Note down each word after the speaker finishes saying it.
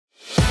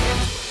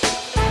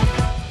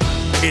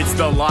It's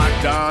the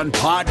Locked On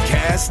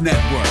Podcast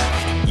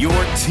Network, your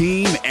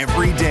team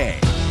every day.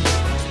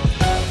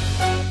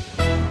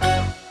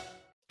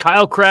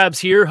 Kyle Krabs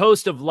here,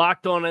 host of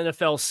Locked On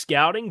NFL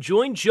Scouting.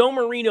 Join Joe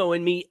Marino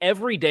and me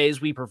every day as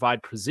we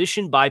provide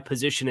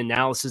position-by-position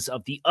analysis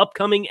of the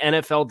upcoming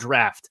NFL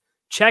Draft.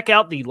 Check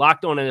out the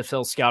Locked On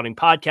NFL Scouting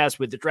podcast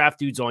with the Draft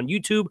Dudes on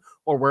YouTube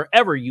or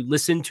wherever you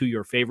listen to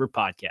your favorite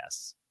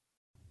podcasts.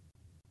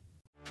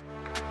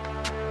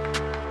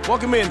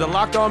 Welcome in to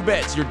Locked On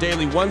Bets, your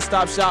daily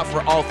one-stop shop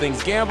for all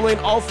things gambling,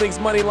 all things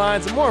money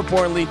lines, and more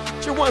importantly,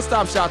 it's your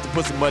one-stop shop to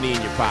put some money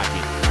in your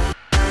pocket.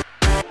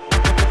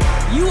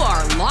 You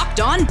are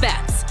Locked On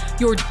Bets,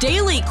 your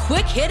daily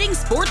quick-hitting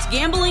sports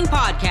gambling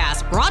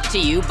podcast brought to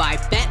you by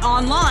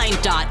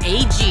betonline.ag.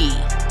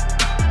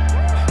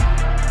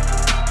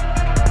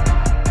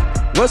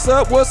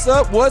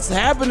 What's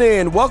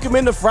happening? Welcome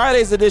into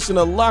Friday's edition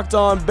of Locked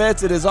On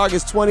Bets. It is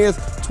August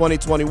 20th,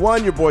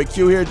 2021. Your boy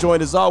Q here,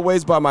 joined as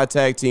always by my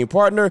tag team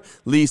partner,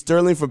 Lee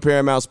Sterling from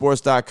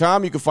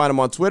ParamountSports.com. You can find him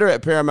on Twitter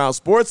at Paramount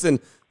Sports. And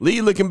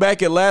Lee, looking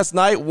back at last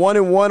night,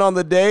 1-1 on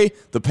the day,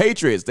 the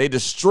Patriots, they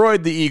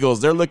destroyed the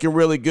Eagles. They're looking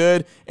really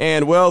good.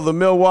 And, well, the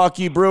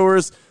Milwaukee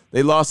Brewers,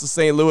 they lost to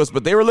St. Louis,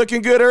 but they were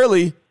looking good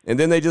early, and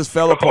then they just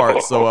fell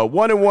apart. So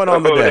 1-1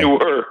 on the day.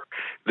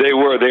 They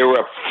were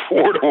up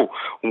 4-1.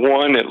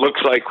 It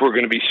looks like we're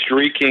going to be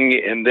streaking,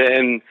 and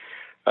then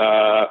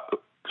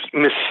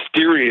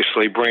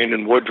mysteriously,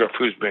 Brandon Woodruff,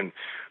 who's been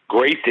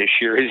great this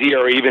year, his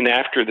ERA even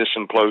after this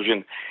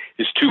implosion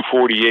is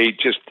 2.48.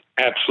 Just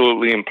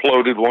absolutely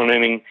imploded one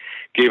inning,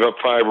 gave up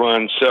 5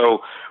 runs.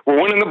 So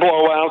we're winning the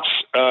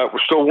blowouts.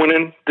 We're still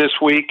winning this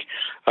week.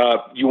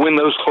 You win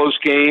those close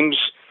games,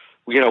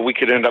 we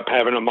could end up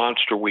having a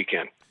monster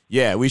weekend.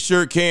 Yeah, we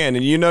sure can.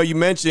 And, you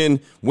mentioned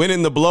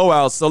winning the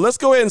blowouts. So let's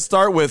go ahead and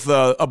start with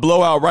a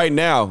blowout right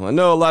now. I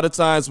know a lot of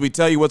times we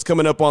tell you what's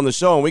coming up on the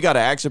show, and we got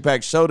an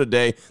action-packed show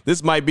today.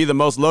 This might be the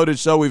most loaded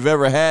show we've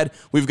ever had.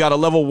 We've got a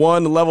level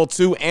 1, a level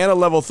 2, and a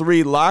level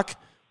 3 lock.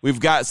 We've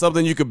got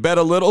something you could bet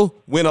a little,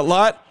 win a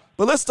lot.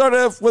 But let's start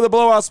off with a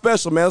blowout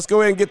special, man. Let's go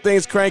ahead and get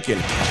things cranking.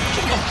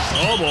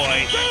 Oh,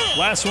 boy.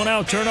 Last one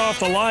out, turn off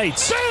the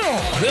lights.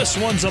 This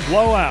one's a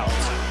blowout.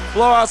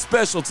 Blowout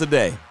special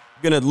today.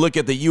 Going to look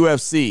at the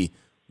UFC.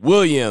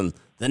 William,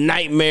 the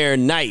Nightmare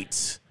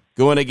Knight,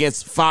 going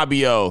against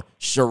Fabio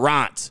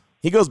Cherant.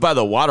 He goes by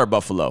the Water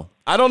Buffalo.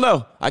 I don't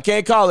know. I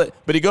can't call it,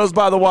 but he goes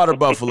by the Water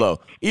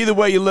Buffalo. Either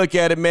way you look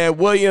at it, man,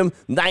 William,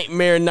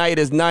 Nightmare Knight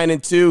is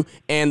 9-2,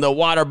 and the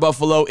Water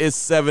Buffalo is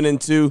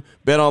 7-2.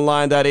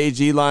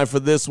 BetOnline.ag line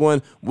for this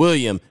one.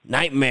 William,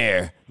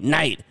 Nightmare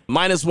Knight,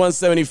 minus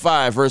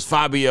 175 versus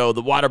Fabio,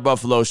 the Water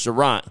Buffalo,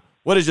 Cherant.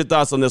 What is your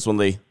thoughts on this one,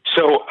 Lee?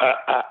 So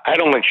I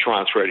don't think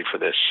Cherant's ready for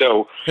this.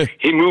 So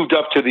he moved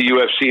up to the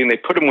UFC, and they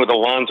put him with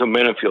Alonzo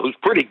Menifield, who's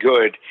pretty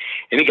good,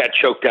 and he got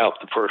choked out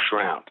the first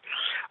round.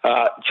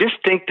 Just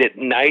think that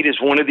Knight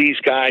is one of these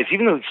guys,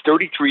 even though he's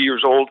 33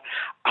 years old,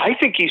 I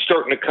think he's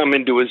starting to come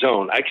into his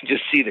own. I can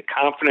just see the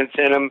confidence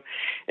in him.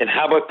 And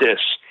how about this?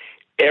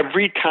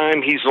 Every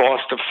time he's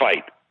lost a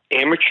fight,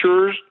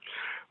 amateurs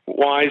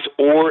wise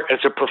or as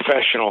a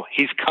professional,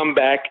 he's come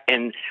back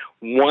and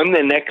won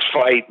the next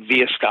fight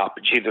via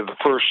stoppage, either the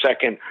first,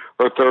 second,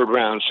 or third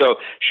round. So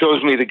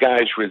shows me the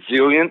guy's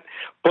resilient.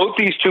 Both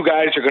these two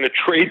guys are going to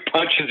trade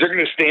punches. They're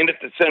going to stand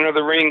at the center of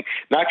the ring.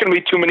 Not going to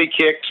be too many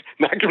kicks.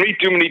 Not going to be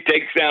too many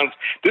takedowns.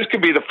 This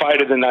could be the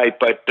fight of the night.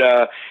 But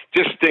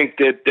just think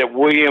that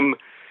William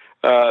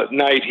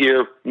Knight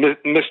here,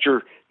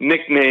 Mr.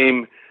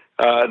 Nickname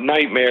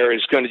Nightmare,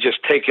 is going to just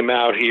take him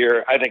out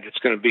here. I think it's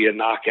going to be a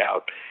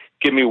knockout.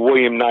 Give me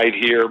William Knight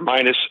here,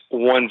 minus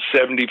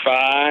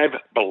 175,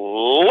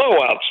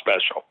 blowout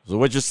special. So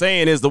what you're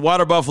saying is the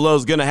Water Buffalo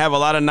is going to have a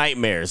lot of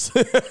nightmares.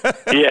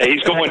 Yeah,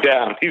 he's going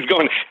down.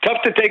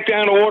 Tough to take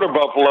down a Water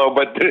Buffalo,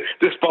 but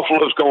this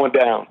Buffalo's going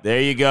down. There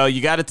you go.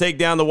 You got to take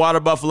down the Water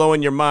Buffalo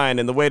in your mind,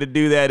 and the way to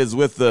do that is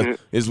with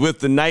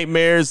the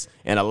nightmares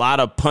and a lot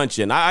of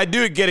punching. I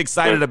do get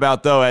excited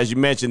about, though, as you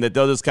mentioned, that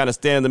they'll just kind of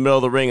stand in the middle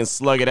of the ring and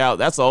slug it out.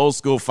 That's an old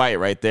school fight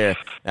right there.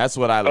 That's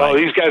what I like. Oh,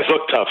 these guys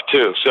look tough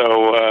too.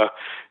 So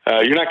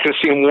you're not going to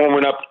see them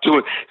warming up,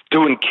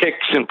 doing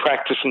kicks and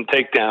practicing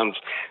takedowns.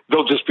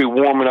 They'll just be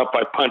warming up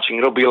by punching.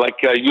 It'll be like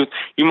you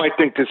might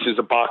think this is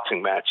a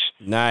boxing match.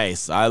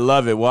 Nice. I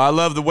love it. Well, I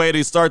love the way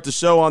to start the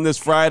show on this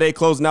Friday,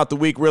 closing out the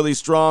week really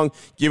strong,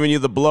 giving you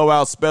the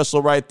blowout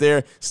special right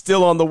there.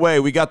 Still on the way.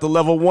 We got the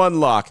level 1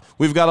 lock.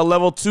 We've got a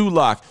level 2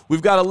 lock.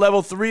 We've got a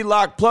level 3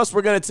 lock. Plus,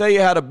 we're going to tell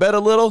you how to bet a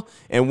little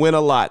and win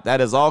a lot.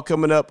 That is all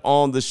coming up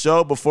on the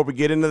show. Before we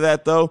get into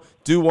that, though,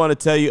 do want to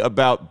tell you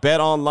about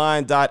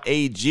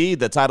betonline.ag,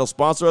 the title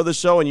sponsor of the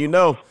show.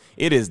 And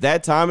it is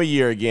that time of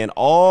year again.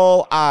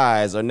 All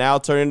eyes are now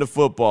turning to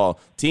football.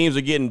 Teams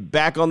are getting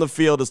back on the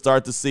field to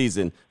start the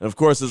season. And, of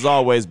course, as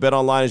always,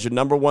 BetOnline is your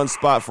number one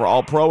spot for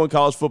all pro and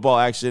college football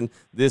action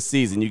this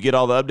season. You get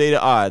all the updated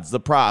odds,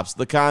 the props,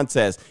 the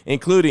contests,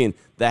 including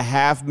the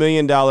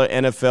 $500,000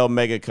 NFL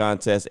Mega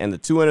Contest and the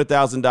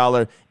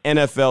 $200,000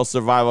 NFL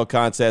Survival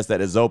Contest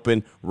that is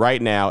open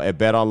right now at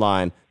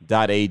BetOnline.ag.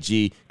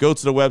 betonline.ag. Go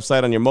to the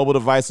website on your mobile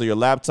device or your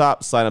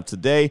laptop, sign up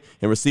today,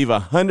 and receive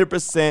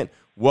 100%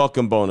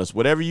 welcome bonus.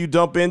 Whatever you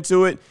dump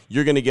into it,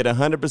 you're going to get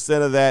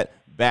 100% of that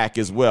back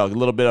as well. A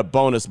little bit of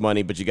bonus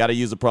money, but you got to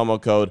use the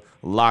promo code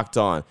Locked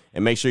On.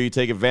 And make sure you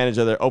take advantage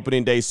of their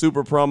opening day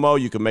super promo.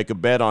 You can make a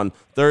bet on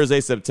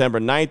Thursday, September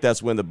 9th.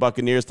 That's when the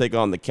Buccaneers take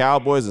on the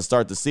Cowboys and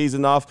start the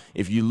season off.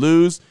 If you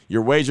lose,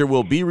 your wager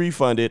will be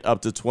refunded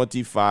up to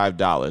 $25.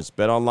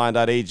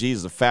 BetOnline.ag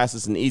is the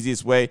fastest and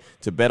easiest way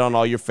to bet on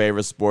all your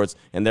favorite sports,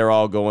 and they're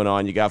all going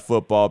on. You got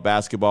football,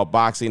 basketball,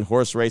 boxing,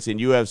 horse racing,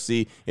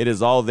 UFC. It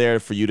is all there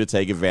for you to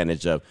take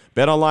advantage of.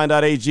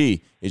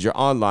 BetOnline.ag is your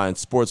online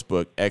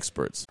sportsbook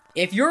experts.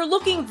 If you're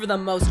looking for the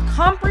most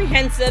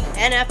comprehensive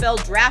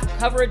NFL draft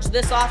coverage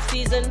this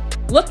offseason,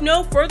 look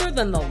no further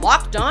than the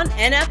Locked On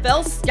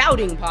NFL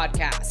Scouting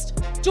Podcast.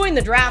 Join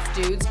the draft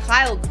dudes,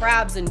 Kyle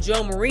Krabs and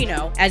Joe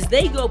Marino, as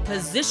they go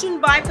position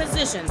by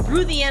position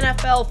through the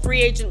NFL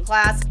free agent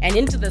class and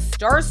into the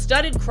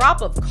star-studded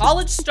crop of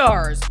college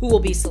stars who will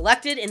be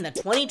selected in the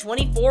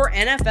 2024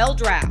 NFL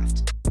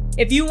Draft.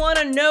 If you want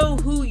to know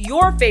who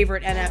your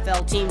favorite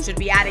NFL team should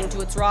be adding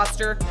to its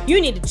roster, you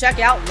need to check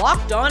out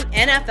Locked On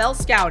NFL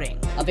Scouting,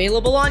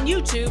 available on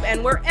YouTube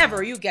and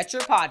wherever you get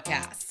your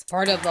podcasts.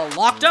 Part of the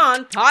Locked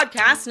On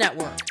Podcast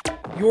Network,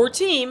 your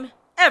team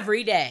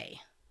every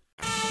day.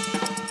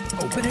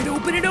 Open it,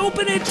 open it,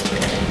 open it!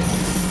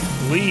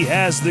 Lee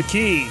has the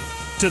key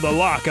to the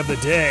lock of the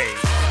day.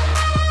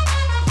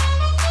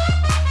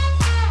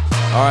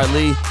 All right,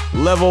 Lee,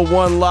 level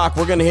 1 lock.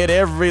 We're going to hit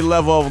every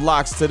level of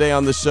locks today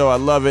on the show. I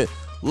love it.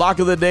 Lock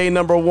of the day,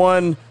 number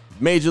 1,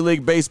 Major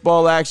League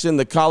Baseball action.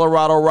 The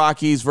Colorado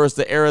Rockies versus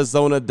the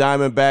Arizona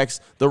Diamondbacks.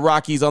 The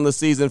Rockies on the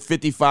season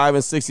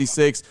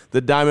 55-66.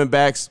 The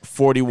Diamondbacks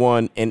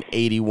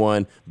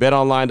 41-81.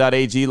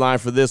 BetOnline.ag line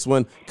for this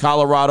one.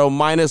 Colorado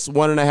minus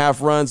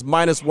 1.5 runs,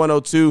 minus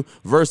 102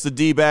 versus the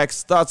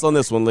D-backs. Thoughts on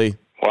this one, Lee?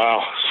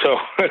 Wow. So,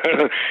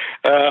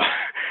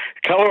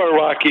 Colorado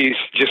Rockies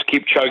just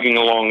keep chugging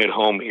along at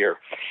home here.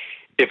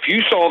 If you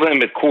saw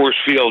them at Coors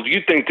Field,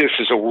 you'd think this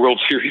is a World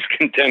Series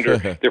contender.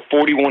 They're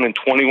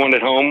 41-21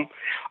 at home,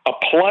 a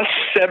plus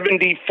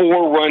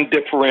 74 run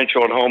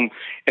differential at home,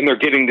 and they're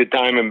getting the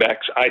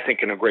Diamondbacks, I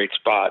think, in a great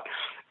spot.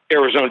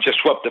 Arizona just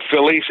swept the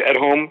Phillies at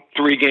home,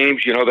 3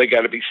 games. You know, they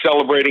got to be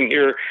celebrating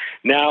here.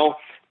 Now,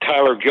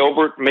 Tyler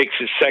Gilbert makes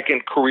his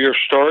second career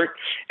start.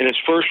 In his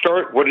first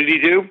start, what did he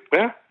do?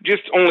 Well,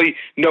 just only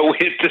no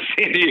hit to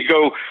San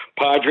Diego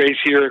Padres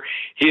here.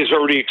 He has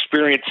already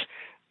experienced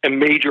a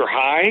major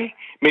high,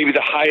 maybe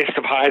the highest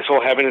of highs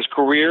he'll have in his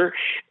career.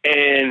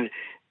 And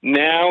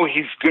now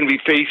he's going to be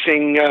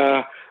facing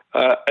a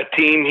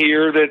team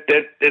here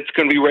that's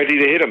going to be ready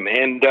to hit him.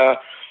 And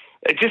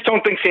I just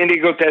don't think San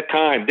Diego at that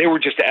time, they were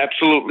just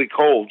absolutely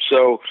cold.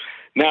 So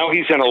now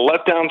he's in a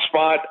letdown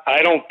spot.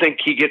 I don't think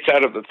he gets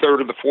out of the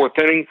 3rd or the 4th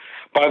inning.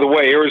 By the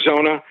way,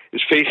 Arizona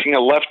is facing a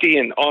lefty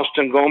in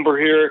Austin Gomber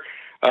here.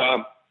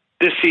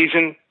 This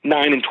season,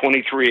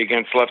 9-23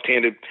 against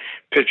left-handed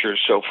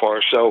pitchers so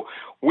far. So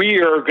we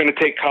are going to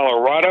take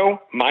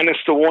Colorado minus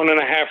the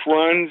 1.5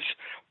 runs,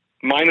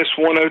 minus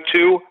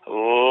 102,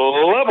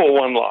 level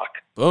 1 lock.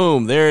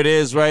 Boom, there it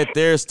is right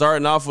there,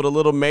 starting off with a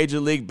little Major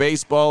League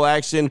Baseball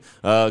action.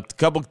 A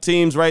couple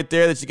teams right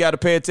there that you got to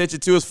pay attention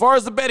to as far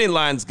as the betting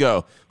lines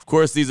go. Of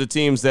course, these are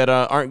teams that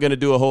aren't going to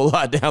do a whole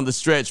lot down the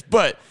stretch,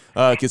 but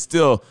can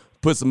still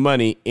put some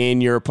money in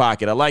your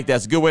pocket. I like that.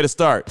 It's a good way to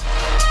start.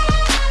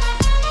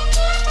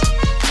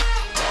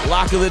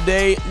 Lock of the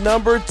day,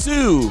 number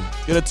 2.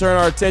 Going to turn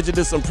our attention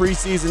to some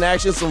preseason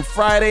action, some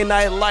Friday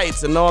night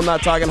lights. And no, I'm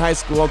not talking high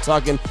school. I'm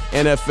talking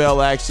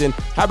NFL action.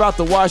 How about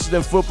the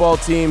Washington football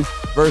team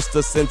versus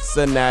the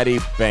Cincinnati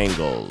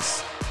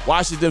Bengals?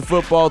 Washington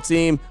football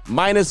team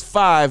minus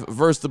 5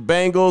 versus the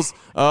Bengals.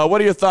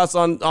 What are your thoughts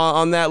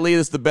on that, Lee?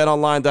 This is the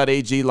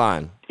BetOnline.ag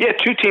line. Yeah,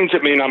 2 teams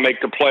that may not make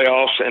the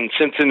playoffs, and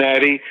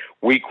Cincinnati,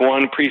 week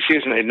 1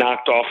 preseason, they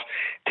knocked off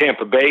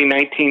Tampa Bay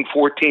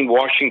 19-14.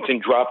 Washington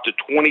dropped a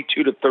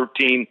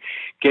 22-13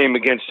 game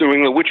against New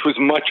England, which was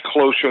much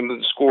closer than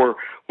the score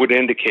would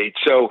indicate.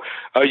 So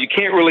you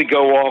can't really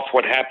go off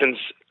what happens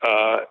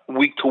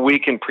week to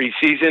week in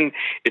preseason.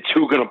 It's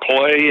who's going to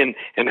play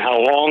and how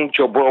long.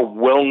 Joe Burrow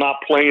will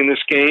not play in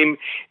this game,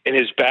 and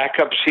his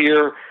backups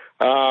here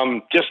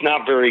just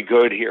not very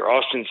good here.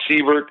 Austin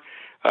Siebert,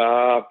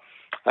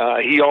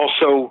 he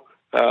also,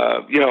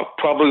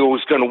 probably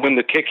was going to win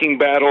the kicking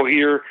battle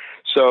here.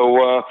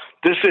 So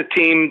this is a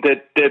team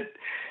that they're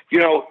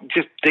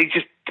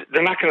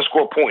not going to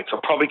score points.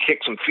 They'll probably kick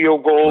some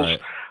field goals.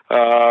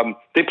 Right.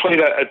 They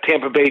played a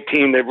Tampa Bay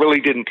team that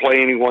really didn't play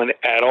anyone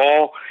at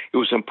all. It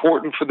was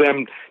important for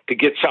them to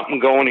get something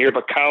going here.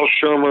 But Kyle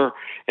Shermer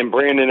and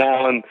Brandon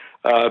Allen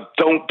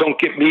don't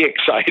get me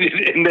excited.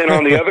 And then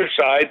on the other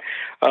side,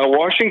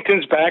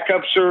 Washington's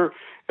backups are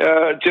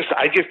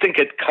I just think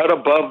it cut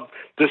above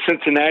the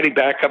Cincinnati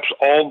backups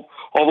all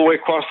the way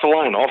across the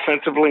line,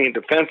 offensively and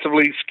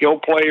defensively, skill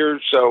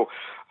players. So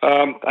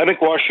I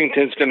think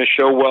Washington's going to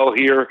show well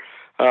here.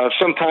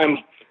 Sometimes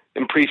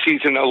in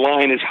preseason, a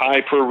line is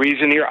high for a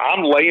reason here.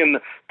 I'm laying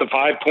the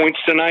 5 points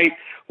tonight.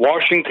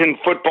 Washington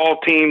football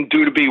team,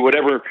 due to be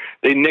whatever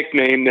they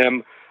nickname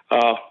them,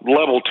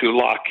 level 2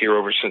 lock here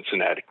over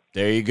Cincinnati.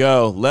 There you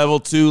go. Level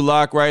 2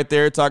 lock right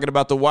there, talking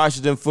about the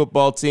Washington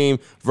football team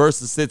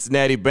versus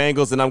Cincinnati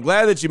Bengals. And I'm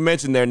glad that you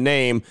mentioned their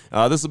name.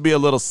 This will be a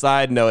little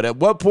side note. At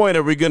what point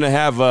are we going to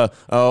have a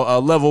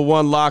level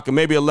 1 lock, or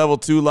maybe a level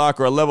 2 lock,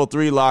 or a level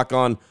 3 lock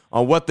on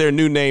what their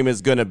new name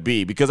is going to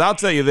be? Because I'll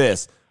tell you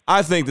this.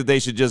 I think that they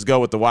should just go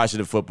with the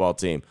Washington football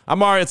team.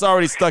 It's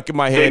already stuck in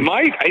my head. They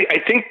might.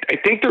 I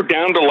think they're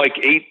down to like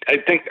 8. I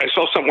think I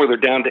saw something where they're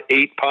down to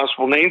 8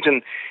 possible names,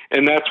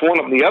 and that's one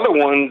of them. The other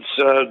ones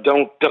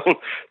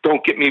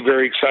don't get me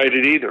very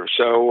excited either.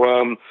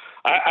 So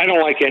I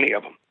don't like any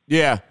of them.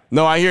 Yeah,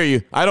 no, I hear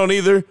you. I don't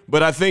either,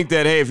 but I think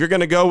that, hey, if you're going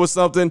to go with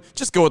something,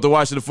 just go with the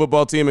Washington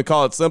football team and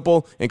call it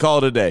simple and call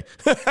it a day.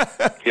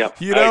 Yeah,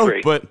 I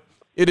agree. But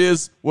it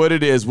is what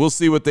it is. We'll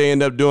see what they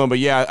end up doing. But,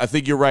 yeah, I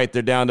think you're right.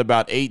 They're down to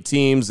about 8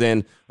 teams,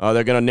 and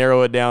they're going to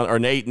narrow it down,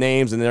 or 8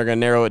 names, and they're going to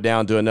narrow it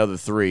down to another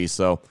 3.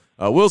 So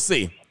we'll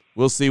see.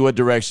 We'll see what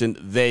direction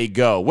they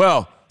go.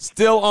 Well,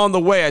 still on the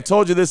way. I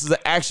told you this is an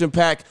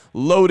action-packed,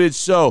 loaded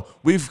show.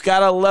 We've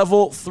got a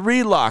level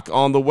 3 lock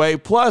on the way.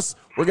 Plus,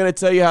 we're going to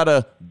tell you how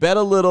to bet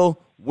a little,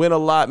 win a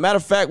lot. Matter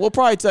of fact, we'll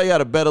probably tell you how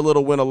to bet a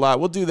little, win a lot.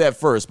 We'll do that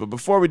first. But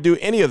before we do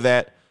any of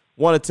that,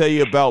 want to tell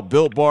you about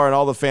Built Bar and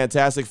all the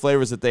fantastic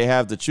flavors that they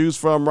have to choose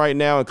from right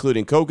now,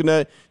 including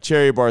coconut,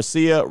 cherry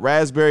barcia,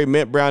 raspberry,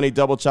 mint brownie,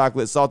 double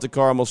chocolate, salted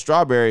caramel,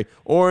 strawberry,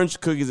 orange,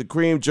 cookies and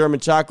cream, German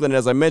chocolate. And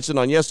as I mentioned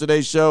on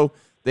yesterday's show,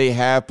 they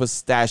have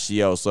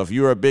pistachio. So if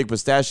you were a big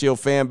pistachio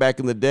fan back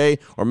in the day,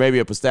 or maybe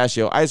a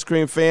pistachio ice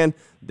cream fan,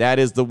 that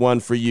is the one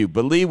for you.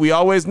 But Lee, we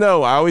always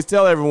know, I always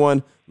tell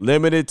everyone,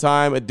 limited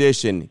time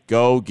edition.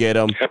 Go get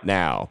them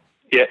now.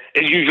 Yeah,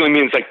 it usually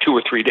means like 2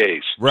 or 3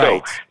 days.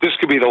 Right. So this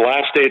could be the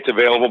last day it's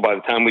available. By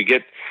the time we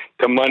get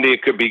to Monday,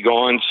 it could be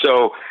gone.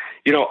 So,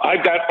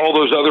 I've got all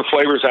those other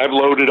flavors I've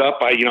loaded up.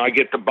 I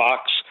get the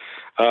box,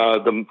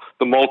 the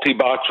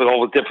multi-box with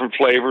all the different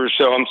flavors.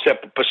 So I'm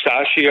set for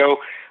pistachio.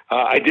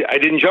 I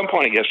didn't jump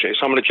on it yesterday,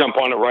 so I'm going to jump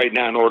on it right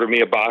now and order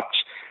me a box.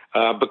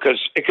 Because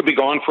it could be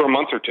gone for a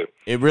month or 2.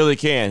 It really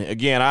can.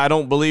 Again, I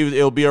don't believe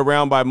it'll be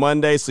around by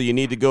Monday, so you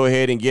need to go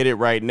ahead and get it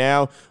right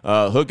now.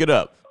 Hook it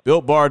up.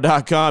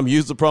 BuiltBar.com.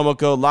 Use the promo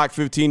code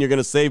LOCK15. You're going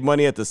to save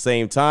money at the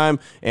same time,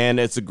 and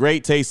it's a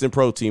great tasting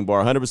protein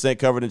bar. 100%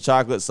 covered in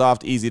chocolate,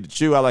 soft, easy to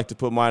chew. I like to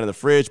put mine in the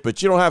fridge,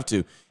 but you don't have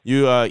to.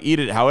 You eat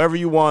it however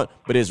you want,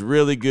 but it's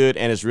really good,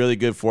 and it's really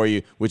good for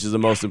you, which is the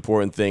most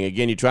important thing.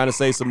 Again, you're trying to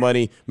save some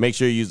money, make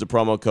sure you use the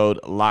promo code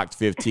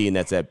LOCKed15.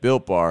 That's at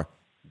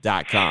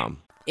BuiltBar.com.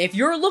 If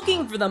you're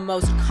looking for the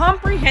most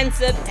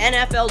comprehensive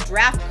NFL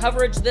draft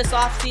coverage this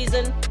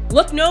offseason,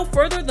 look no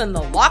further than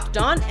the Locked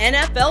On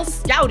NFL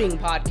Scouting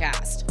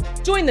Podcast.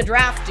 Join the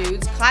draft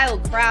dudes, Kyle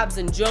Krabs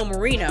and Joe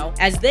Marino,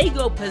 as they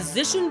go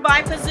position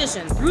by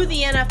position through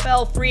the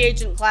NFL free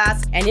agent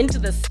class and into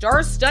the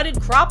star-studded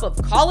crop of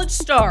college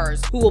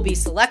stars who will be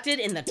selected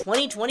in the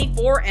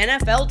 2024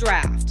 NFL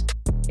Draft.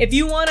 If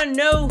you want to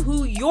know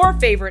who your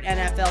favorite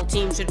NFL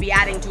team should be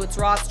adding to its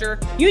roster,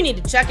 you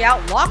need to check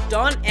out Locked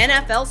On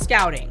NFL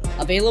Scouting,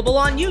 available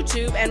on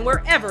YouTube and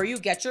wherever you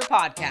get your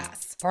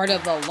podcasts. Part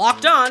of the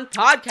Locked On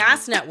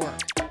Podcast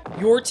Network,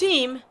 your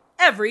team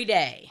every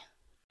day.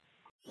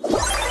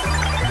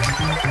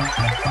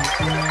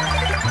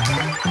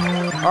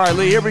 All right,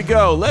 Lee, here we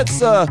go. Let's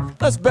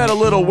bet a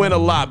little, win a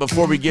lot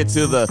before we get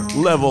to the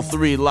level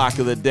 3 lock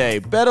of the day.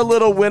 Bet a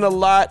little, win a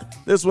lot.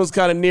 This one's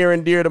kind of near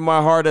and dear to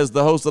my heart as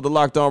the host of the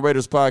Locked On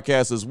Raiders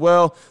podcast as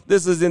well.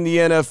 This is in the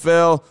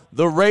NFL.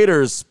 The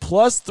Raiders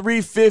plus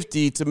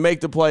 350 to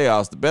make the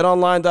playoffs. The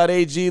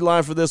betonline.ag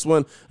line for this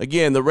one.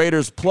 Again, the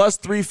Raiders plus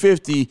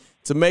 350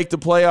 to make the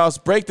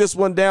playoffs. Break this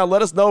one down.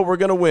 Let us know we're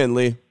going to win,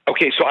 Lee.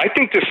 Okay, so I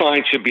think this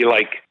line should be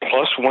like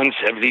plus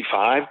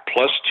 175,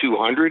 plus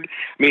 200. I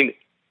mean,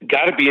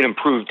 got to be an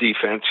improved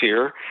defense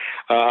here.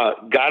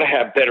 Got to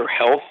have better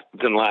health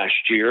than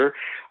last year.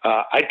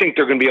 I think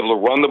they're going to be able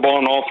to run the ball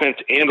on offense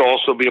and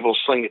also be able to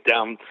sling it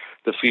down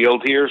the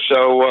field here.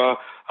 So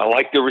I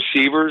like the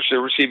receivers.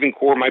 Their receiving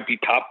core might be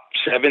top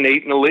 7,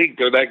 8 in the league.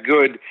 They're that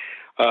good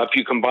if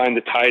you combine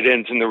the tight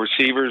ends and the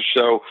receivers.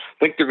 So I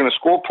think they're going to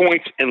score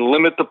points and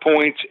limit the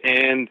points.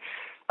 And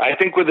I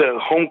think with a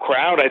home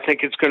crowd, I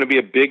think it's going to be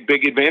a big,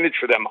 big advantage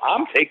for them.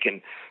 I'm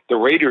taking the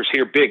Raiders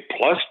here big,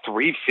 plus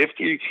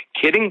 350. Are you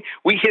kidding?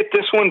 We hit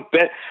this one,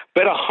 bet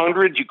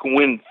 100. You can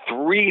win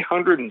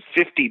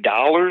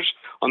 $350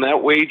 on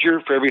that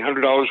wager for every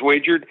 $100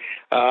 wagered.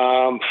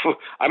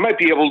 I might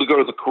be able to go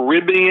to the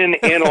Caribbean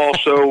and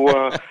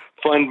also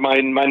fund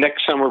my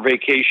next summer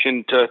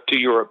vacation to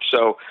Europe.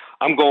 So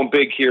I'm going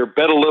big here.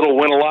 Bet a little,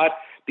 win a lot.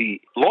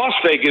 The Las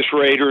Vegas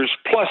Raiders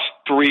plus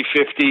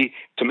 350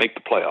 to make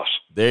the playoffs.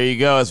 There you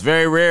go. It's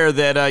very rare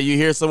that you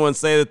hear someone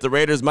say that the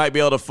Raiders might be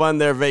able to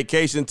fund their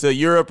vacation to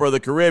Europe or the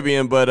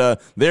Caribbean,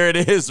 but there it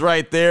is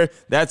right there.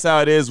 That's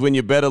how it is when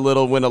you bet a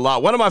little, win a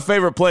lot. One of my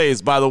favorite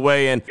plays, by the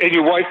way. And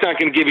your wife's not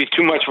going to give you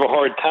too much of a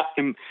hard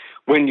time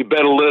when you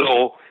bet a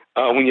little,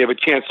 when you have a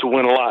chance to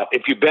win a lot.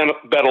 If you bet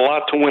a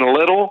lot to win a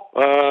little,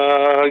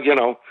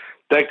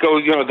 that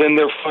go, then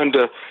they're fun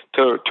to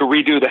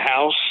redo the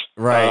house.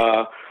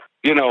 Right.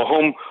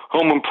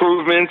 Home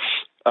improvements,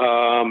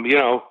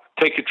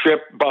 take a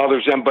trip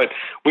bothers them. But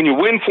when you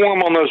win for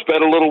them on those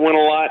bet a little, win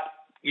a lot,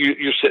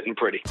 you're sitting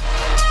pretty.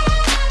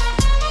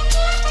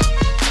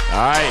 All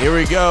right, here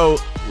we go.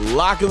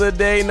 Lock of the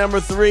day, number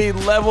 3,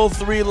 level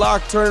 3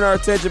 lock. Turning our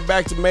attention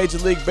back to Major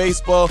League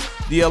Baseball.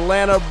 The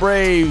Atlanta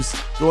Braves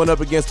going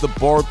up against the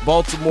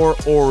Baltimore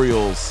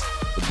Orioles.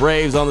 The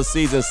Braves on the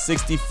season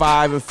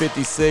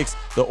 65-56.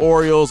 The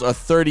Orioles are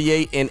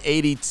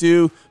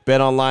 38-82.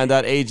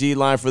 BetOnline.ag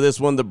line for this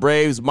one. The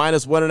Braves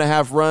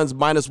 -1.5 runs,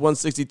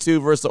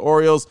 -162 versus the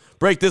Orioles.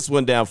 Break this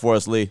one down for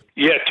us, Lee.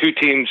 Yeah, two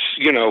teams,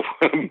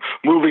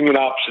 moving in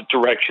opposite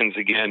directions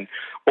again.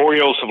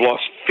 Orioles have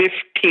lost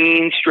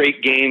 15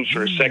 straight games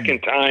for a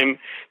second time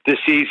this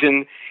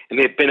season, and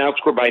they've been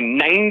outscored by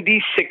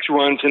 96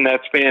 runs in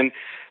that span.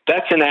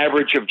 That's an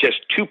average of just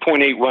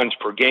 2.8 runs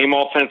per game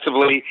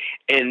offensively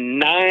and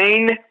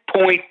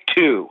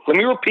 9.2. Let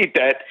me repeat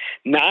that.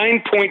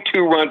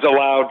 9.2 runs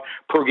allowed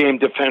per game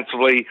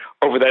defensively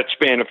over that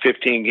span of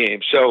 15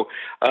 games. So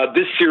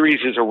this series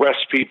is a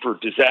recipe for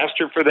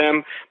disaster for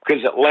them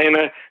because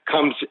Atlanta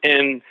comes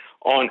in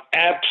on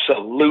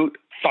absolute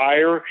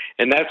fire.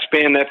 And that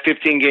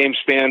 15-game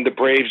span, the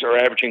Braves are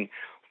averaging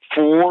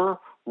 4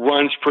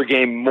 runs per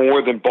game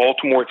more than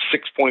Baltimore at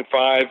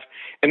 6.5.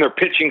 And their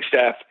pitching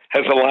staff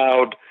has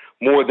allowed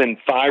more than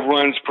 5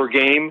 runs per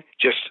game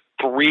just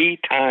 3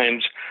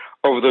 times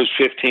over those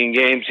 15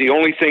 games. The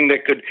only thing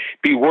that could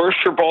be worse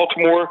for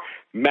Baltimore,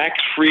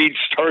 Max Fried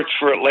starts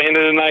for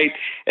Atlanta tonight.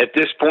 At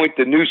this point,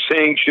 the new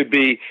saying should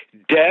be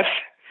death,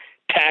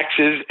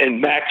 taxes, and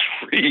Max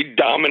Fried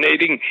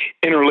dominating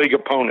interleague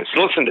opponents.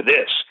 Listen to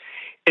this.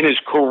 In his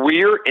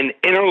career in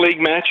interleague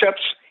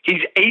matchups,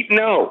 he's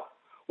 8-0.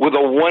 With a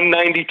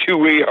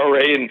 1.92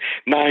 ERA and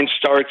 9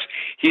 starts.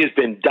 He has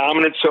been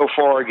dominant so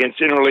far against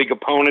interleague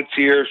opponents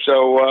here.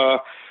 So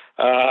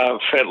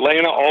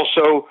Atlanta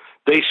also,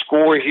 they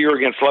score here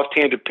against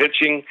left-handed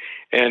pitching,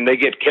 and they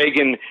get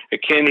Kagan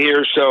Akin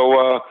here.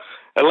 So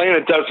Atlanta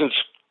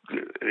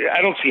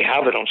I don't see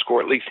how they don't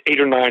score at least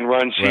 8 or 9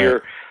 runs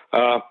here.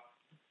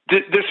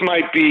 This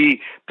might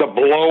be the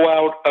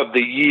blowout of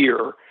the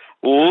year.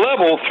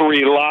 Level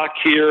 3 lock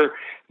here.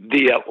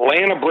 The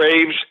Atlanta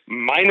Braves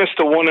minus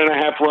the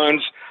 1.5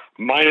 runs,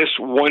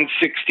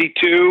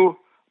 -162.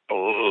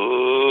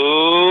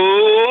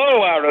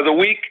 Blowout of the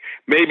week,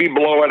 maybe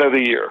blowout of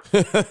the year.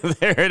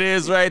 There it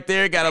is right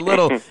there. Got a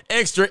little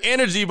extra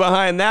energy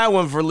behind that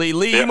one for Lee.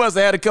 Lee, you must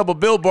have had a couple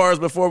Bill bars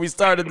before we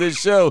started this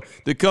show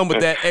to come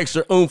with that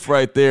extra oomph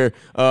right there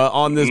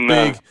on this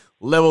big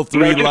level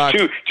 3 lock.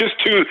 Just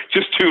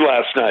two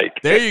last night.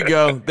 There you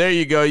go.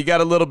 You got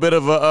a little bit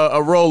of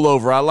a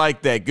rollover. I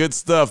like that. Good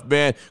stuff,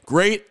 man.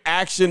 Great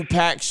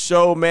action-packed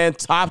show, man,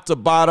 top to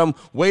bottom.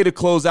 Way to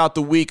close out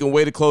the week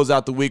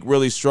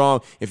really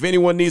strong. If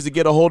anyone needs to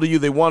get a hold of you,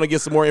 they want to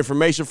get some more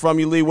information from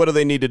you, Lee, what do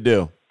they need to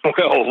do?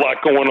 Well, a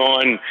lot going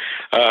on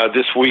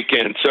this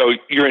weekend. So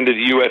you're into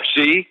the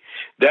UFC.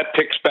 That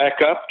picks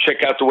back up.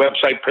 Check out the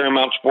website,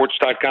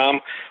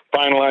 ParamountSports.com.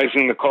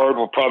 Finalizing the card,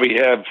 we'll probably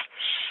have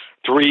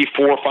 3,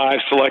 4, 5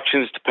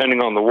 selections,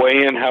 depending on the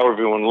weigh-in, how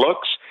everyone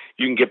looks.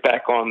 You can get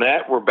back on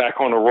that. We're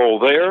back on a roll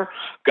there.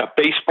 Got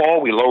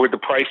baseball. We lowered the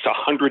price to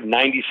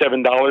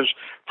 $197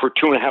 for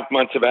 2.5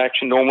 months of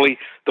action. Normally,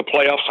 the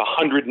playoffs,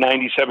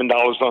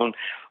 $197 on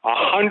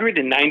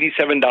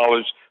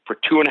 $197 for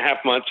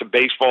 2.5 months of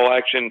baseball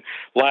action.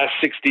 Last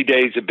 60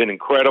 days have been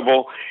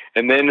incredible.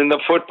 And then in the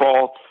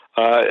football,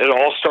 it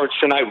all starts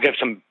tonight. We've got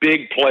some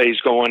big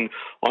plays going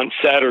on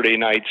Saturday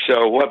night,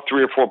 so we'll have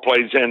 3 or 4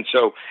 plays in.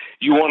 So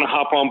you want to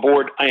hop on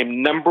board. I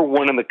am number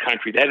 1 in the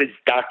country. That is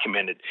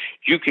documented.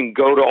 You can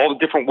go to all the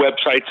different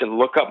websites and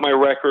look up my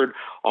record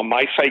on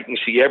my site and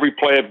see every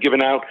play I've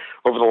given out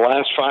over the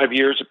last 5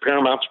 years at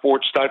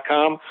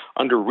ParamountSports.com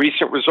under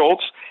recent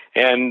results.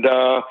 And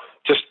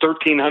just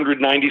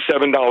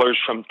 $1,397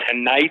 from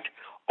tonight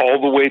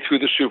all the way through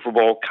the Super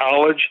Bowl.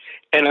 College,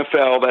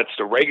 NFL, that's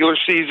the regular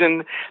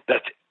season.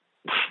 That's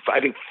I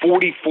think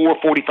 44,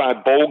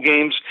 45 bowl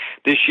games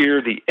this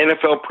year, the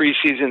NFL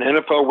preseason,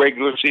 NFL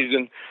regular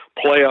season,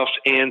 playoffs,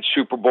 and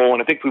Super Bowl.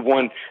 And I think we've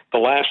won the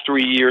last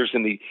 3 years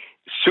in the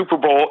Super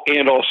Bowl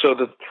and also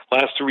the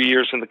last 3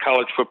 years in the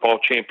college football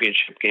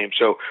championship game.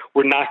 So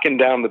we're knocking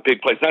down the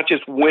big plays, not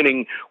just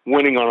winning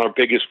on our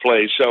biggest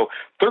plays. So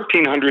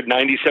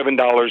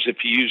 $1,397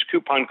 if you use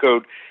coupon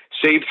code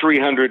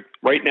SAVE300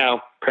 right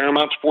now,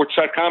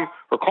 ParamountSports.com,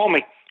 or call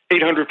me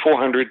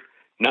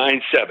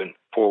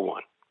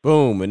 800-400-9741.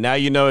 Boom. And now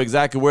you know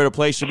exactly where to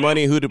place your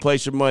money, who to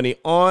place your money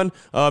on.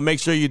 Make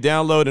sure you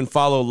download and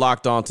follow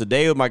Locked On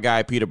Today with my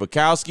guy, Peter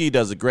Bukowski. He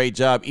does a great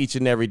job each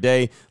and every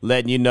day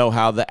letting you know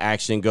how the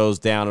action goes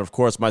down. And, of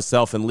course,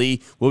 myself and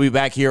Lee will be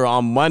back here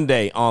on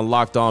Monday on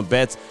Locked On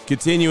Bets,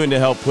 continuing to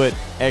help put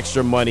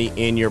extra money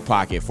in your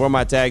pocket. For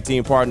my tag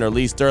team partner,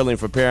 Lee Sterling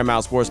from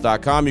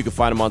ParamountSports.com, you can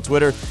find him on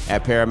Twitter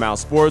at Paramount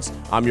Sports.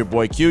 I'm your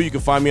boy Q. You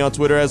can find me on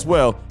Twitter as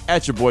well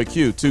at your boy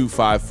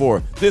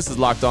Q254. This is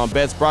Locked On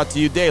Bets, brought to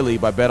you daily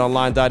by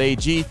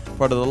BetOnline.ag,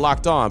 part of the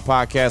Locked On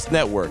Podcast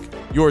Network,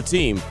 your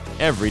team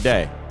every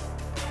day.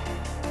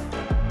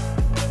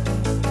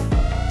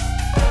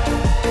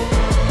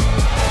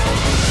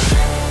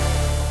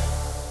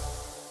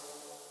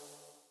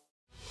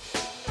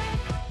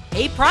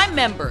 Hey, Prime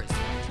members,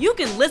 you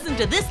can listen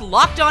to this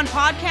Locked On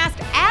podcast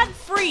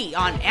ad-free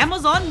on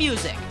Amazon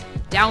Music.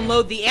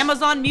 Download the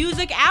Amazon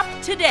Music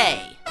app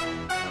today.